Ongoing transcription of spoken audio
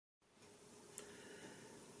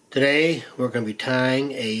Today we're going to be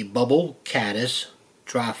tying a bubble caddis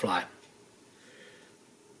dry fly.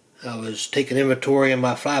 I was taking inventory in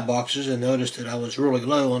my fly boxes and noticed that I was really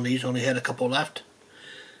low on these, only had a couple left.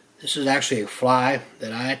 This is actually a fly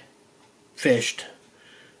that I fished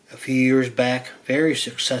a few years back very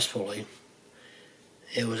successfully.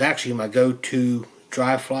 It was actually my go-to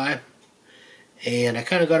dry fly, and I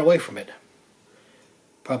kind of got away from it.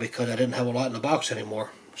 Probably because I didn't have a lot in the box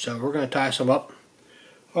anymore. So we're going to tie some up.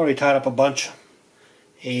 Already tied up a bunch,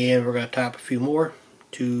 and we're going to tie up a few more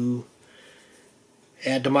to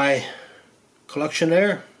add to my collection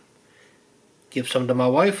there, give some to my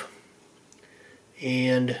wife,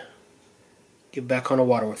 and get back on the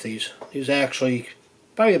water with these. These actually,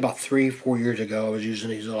 probably about 3-4 years ago, I was using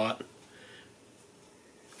these a lot.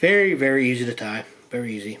 Very, very easy to tie,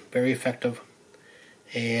 very easy, very effective,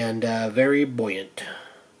 and very buoyant.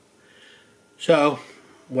 So,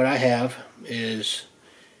 what I have is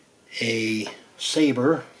a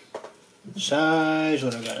Saber size,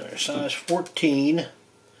 what I got in there, size 14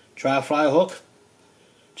 dry fly hook.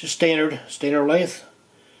 Just standard length,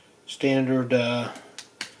 standard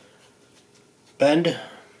bend,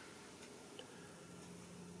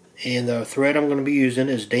 and the thread I'm going to be using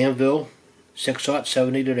is Danville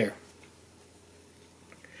 6/70 to there.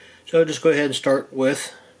 So just go ahead and start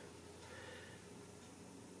with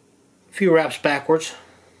a few wraps backwards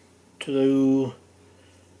to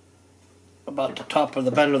about the top of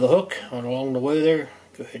the bend of the hook, and along the way there,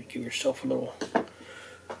 go ahead and give yourself a little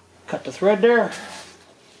cut the thread there.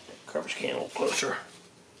 Garbage can a little closer.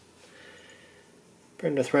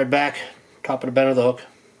 Bring the thread back, top of the bend of the hook,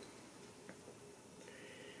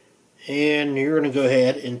 and you're going to go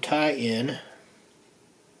ahead and tie in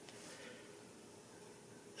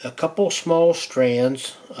a couple small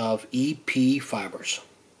strands of EP fibers.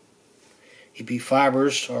 EP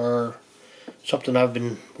fibers are something I've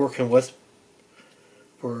been working with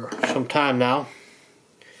for some time now.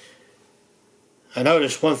 I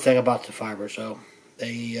noticed one thing about the fibers though.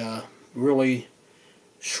 They really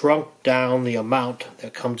shrunk down the amount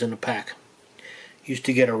that comes in the pack. Used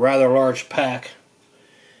to get a rather large pack,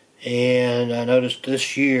 and I noticed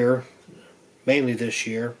this year, mainly this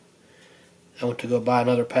year, I went to go buy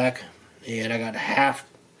another pack and I got half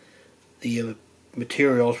the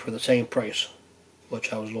materials for the same price,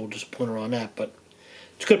 which I was a little disappointed on that, but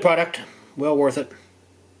it's a good product, well worth it.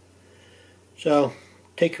 So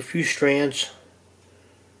take a few strands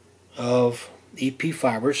of EP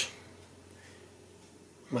fibers.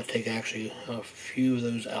 I'm going to take actually a few of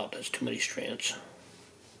those out. That's too many strands.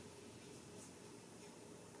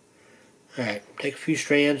 Alright, take a few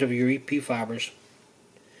strands of your EP fibers.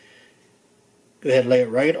 Go ahead and lay it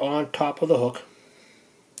right on top of the hook.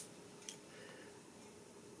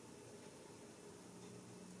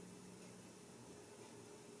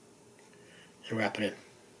 And wrap it in.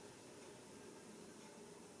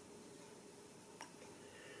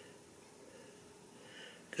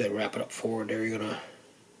 Go ahead and wrap it up forward there. You're going to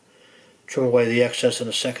trim away the excess in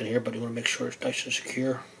a second here, but you want to make sure it's nice and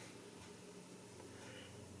secure.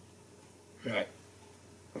 Alright.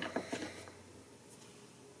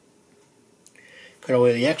 Cut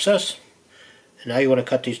away the excess, and now you want to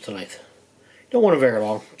cut these to length. You don't want them very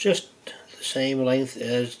long, just the same length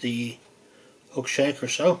as the hook shank or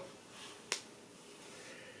so.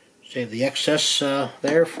 Save the excess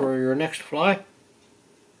there for your next fly.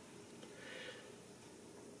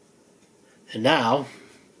 And now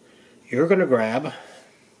you're going to grab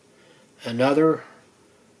another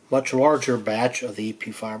much larger batch of the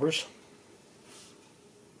EP fibers.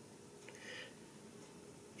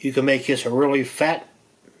 You can make this a really fat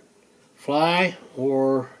fly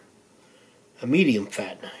or a medium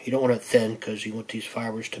fat. You don't want it thin because you want these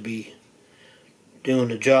fibers to be doing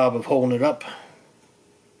the job of holding it up.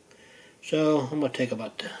 So I'm going to take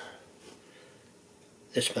about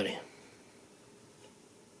this many.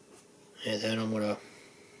 And then I'm going to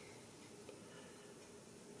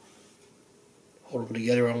hold them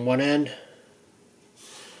together on one end.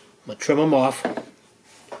 I'm going to trim them off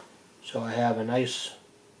so I have a nice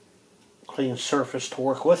clean surface to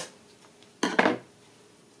work with. Got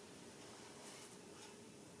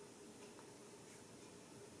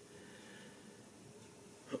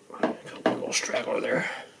one little straggler there.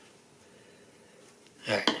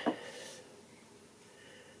 Alright.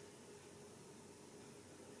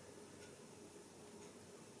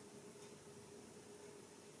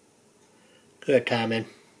 Good time in.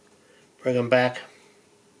 Bring them back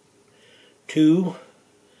to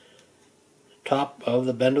the top of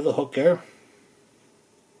the bend of the hook there.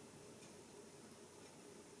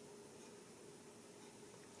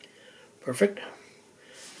 Perfect.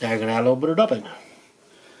 Now you're going to add a little bit of dumping.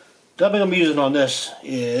 Dubbing I'm using on this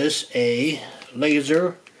is a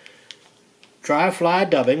laser dry fly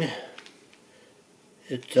dubbing.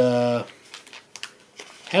 It has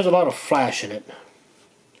a lot of flash in it.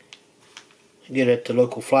 You get it at the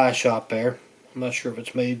local fly shop there. I'm not sure if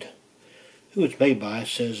it's made, who it's made by. It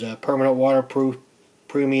says permanent waterproof,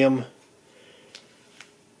 premium,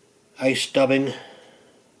 ice dubbing,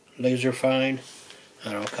 laser fine.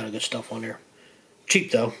 I don't know, kind of good stuff on there. Cheap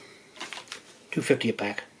though, $2.50 a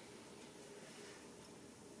pack.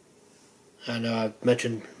 I know I've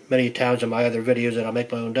mentioned many times in my other videos that I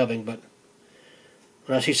make my own dubbing, but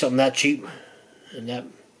when I see something that cheap and that,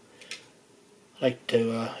 I like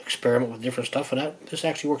to experiment with different stuff, and this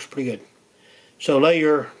actually works pretty good. So lay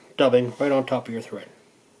your dubbing right on top of your thread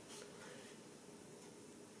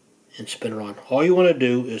and spin it on. All you want to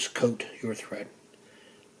do is coat your thread.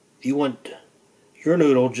 You want your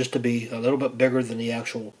noodle just to be a little bit bigger than the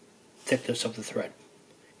actual thickness of the thread.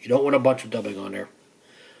 You don't want a bunch of dubbing on there.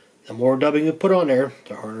 The more dubbing you put on there,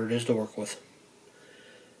 the harder it is to work with.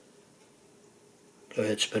 Go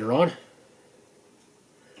ahead, spin it on.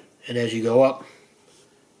 And as you go up,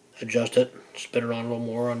 adjust it, spin it on a little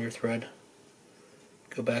more on your thread.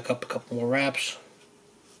 Go back up a couple more wraps,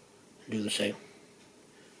 and do the same.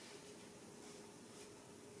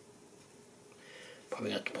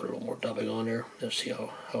 Probably got to put a little more dubbing on there. Let's see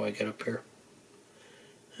how I get up here.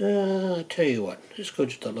 I'll tell you what, just go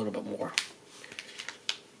just a little bit more.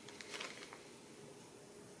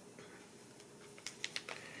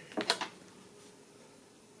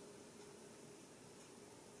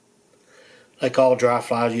 Like all dry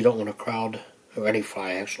flies, you don't want to crowd, or any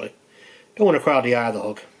fly actually, don't want to crowd the eye of the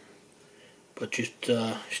hook. But you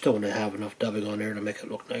still want to have enough dubbing on there to make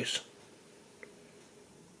it look nice.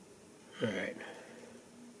 Alright.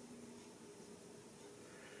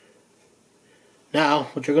 Now,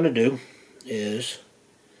 what you're going to do is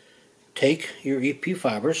take your EP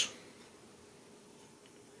fibers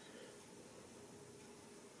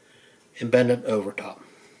and bend it over top.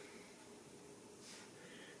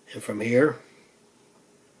 And from here,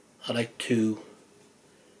 I like to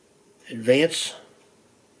advance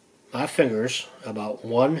my fingers about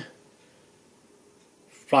one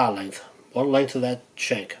fly length, one length of that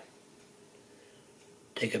shank.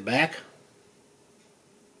 Take it back.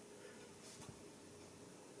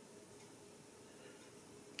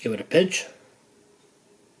 Give it a pinch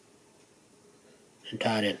and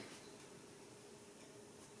tie it in.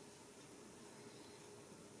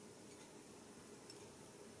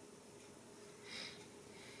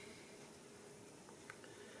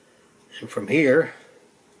 And from here,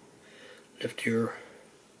 lift your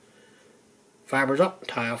fibers up,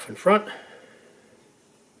 tie off in front,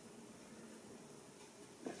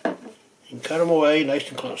 and cut them away nice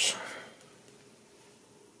and close.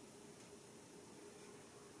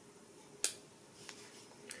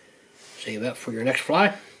 Save that for your next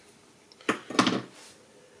fly.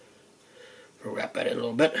 We'll wrap that in a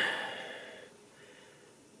little bit.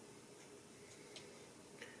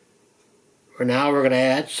 For now, we're going to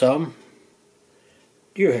add some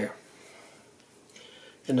deer hair.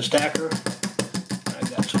 In the stacker, I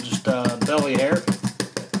got some just belly hair.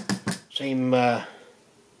 Same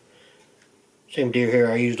deer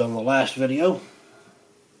hair I used on the last video.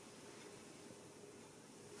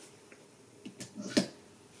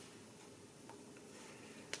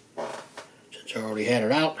 Since I already had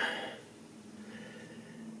it out,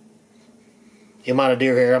 the amount of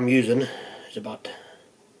deer hair I'm using is about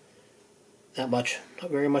that much,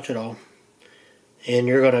 not very much at all. And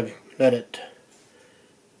you're going to let it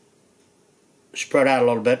spread out a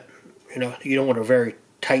little bit. You know, you don't want a very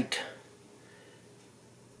tight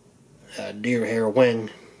deer hair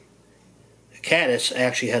wing. The Caddis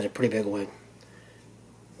actually has a pretty big wing,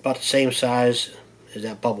 about the same size as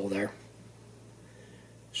that bubble there.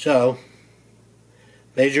 So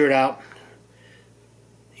measure it out.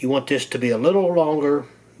 You want this to be a little longer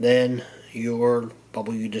than your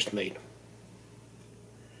bubble you just made.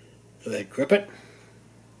 Go ahead, grip it.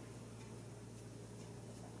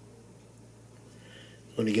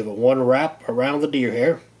 I'm going to give it one wrap around the deer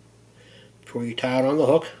hair before you tie it on the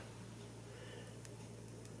hook.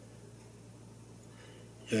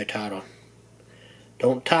 Go ahead, tie it on.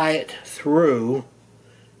 Don't tie it through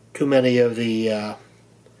too many of the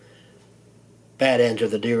bad ends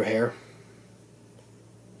of the deer hair.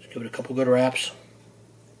 Just give it a couple good wraps.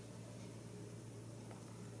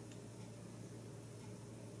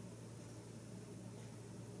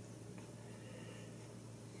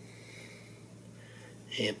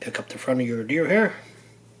 And pick up the front of your deer hair.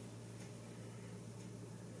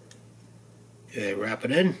 Go ahead, wrap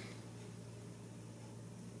it in.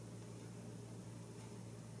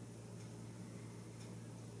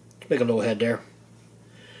 make a little head there.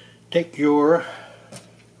 Take your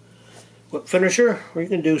whip finisher, or you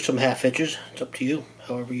can do some half hitches. It's up to you,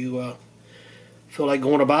 however you feel like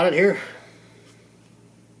going about it here.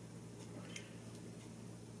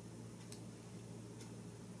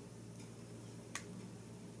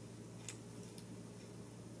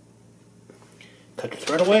 Cut the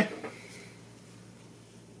thread away.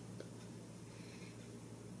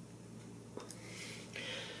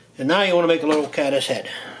 And now you want to make a little caddis head.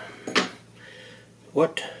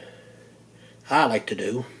 What I like to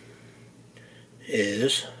do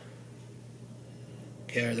is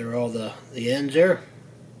gather all the ends there.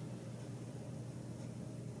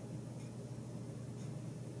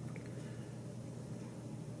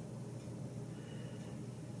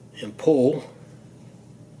 And pull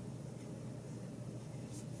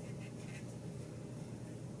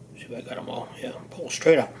see if I got them all. Yeah, pull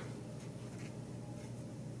straight up.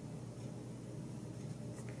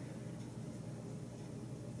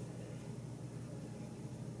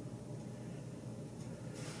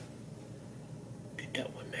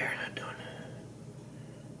 That one there, not done.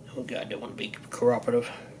 Oh God, don't want to be cooperative.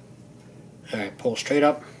 Alright, pull straight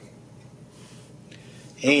up.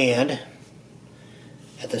 And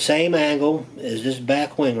at the same angle as this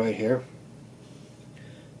back wing right here,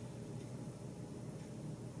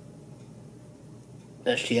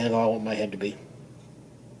 that's the angle I want my head to be.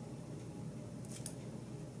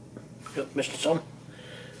 Yep, missed some.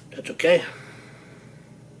 That's okay.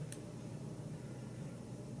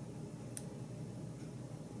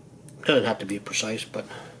 Doesn't have to be precise, but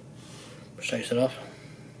precise enough.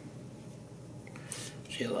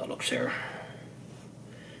 See how that looks there.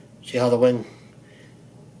 See how the wing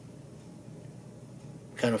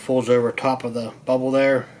kind of folds over top of the bubble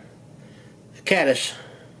there. The caddis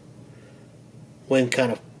wing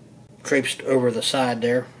kind of traipsed over the side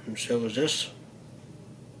there, and so is this.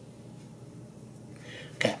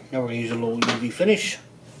 Okay, now we're going to use a little UV finish.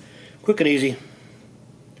 Quick and easy.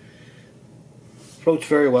 Floats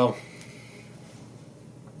very well.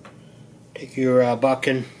 Take your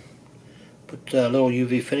bucking, put a little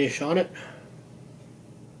UV finish on it.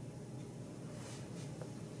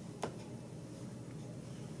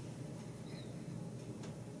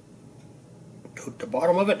 Coat the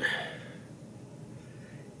bottom of it.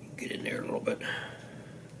 Get in there a little bit.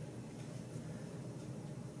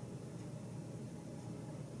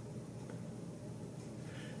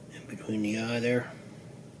 In between the eye there.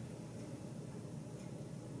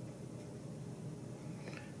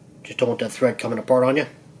 Just don't want that thread coming apart on you.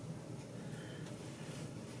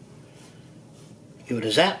 Give it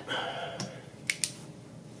a zap.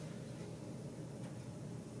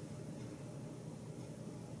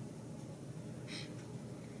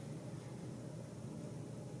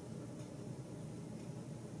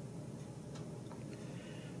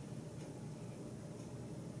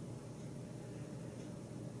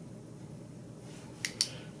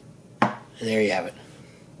 And there you have it.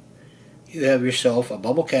 You have yourself a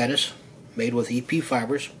bubble caddis made with EP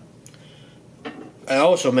fibers. I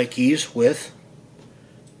also make these with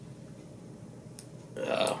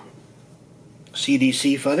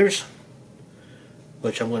CDC feathers,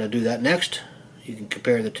 which I'm going to do that next. You can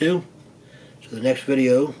compare the two. So the next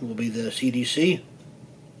video will be the CDC.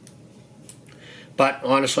 But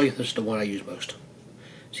honestly, this is the one I use most.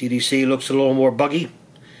 CDC looks a little more buggy.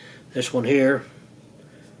 This one here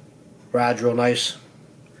rides real nice.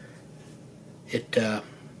 It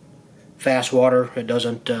fast water, it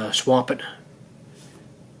doesn't swamp it,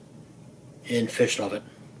 and fish love it.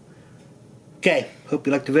 Okay, hope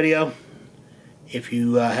you liked the video. If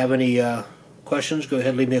you have any questions, go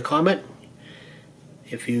ahead and leave me a comment.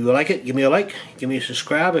 If you like it, give me a like, give me a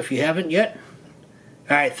subscribe if you haven't yet.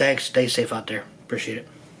 Alright, thanks, stay safe out there, appreciate it.